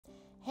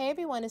Hey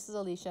everyone, this is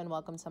Alicia and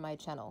welcome to my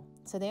channel.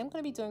 Today I'm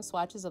going to be doing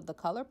swatches of the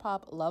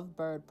Colourpop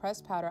Lovebird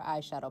Pressed Powder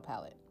Eyeshadow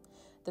Palette.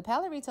 The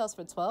palette retails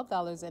for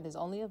 $12 and is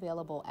only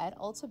available at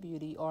Ulta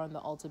Beauty or on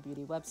the Ulta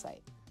Beauty website.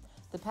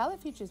 The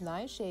palette features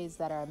 9 shades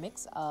that are a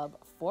mix of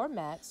 4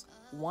 mattes,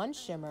 1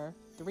 shimmer,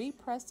 3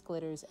 pressed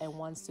glitters, and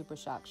 1 Super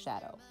Shock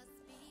shadow.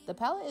 The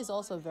palette is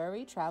also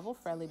very travel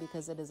friendly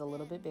because it is a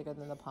little bit bigger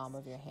than the palm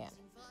of your hand.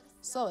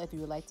 So if you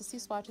would like to see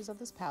swatches of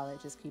this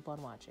palette, just keep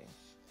on watching.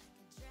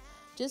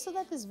 Just so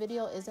that this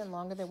video isn't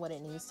longer than what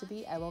it needs to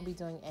be, I won't be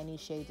doing any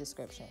shade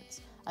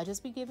descriptions. I'll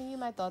just be giving you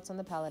my thoughts on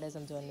the palette as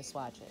I'm doing the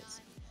swatches.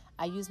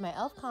 I used my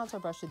e.l.f. contour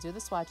brush to do the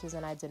swatches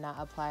and I did not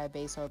apply a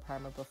base or a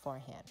primer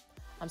beforehand.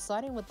 I'm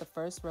starting with the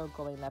first row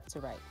going left to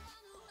right.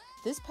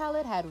 This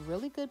palette had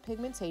really good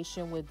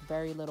pigmentation with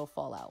very little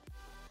fallout.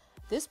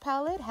 This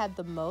palette had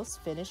the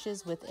most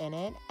finishes within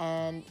it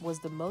and was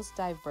the most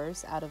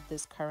diverse out of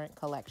this current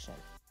collection.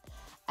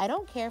 I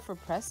don't care for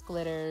pressed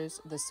glitters,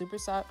 the Super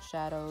Shock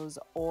shadows,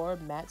 or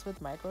mattes with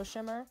micro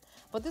shimmer,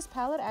 but this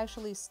palette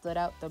actually stood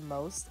out the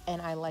most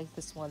and I like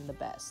this one the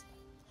best.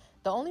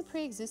 The only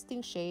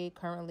pre-existing shade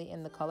currently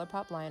in the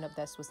Colourpop lineup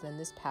that's within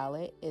this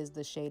palette is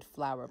the shade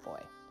Flower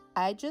Boy.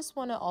 I just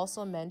want to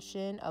also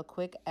mention a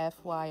quick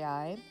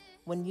FYI,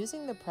 when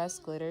using the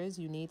pressed glitters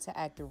you need to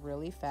act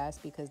really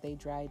fast because they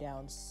dry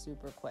down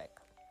super quick.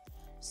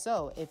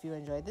 So if you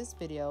enjoyed this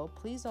video,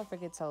 please don't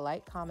forget to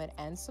like, comment,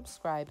 and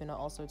subscribe, and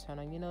also turn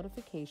on your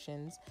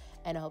notifications,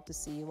 and I hope to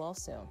see you all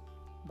soon.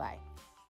 Bye.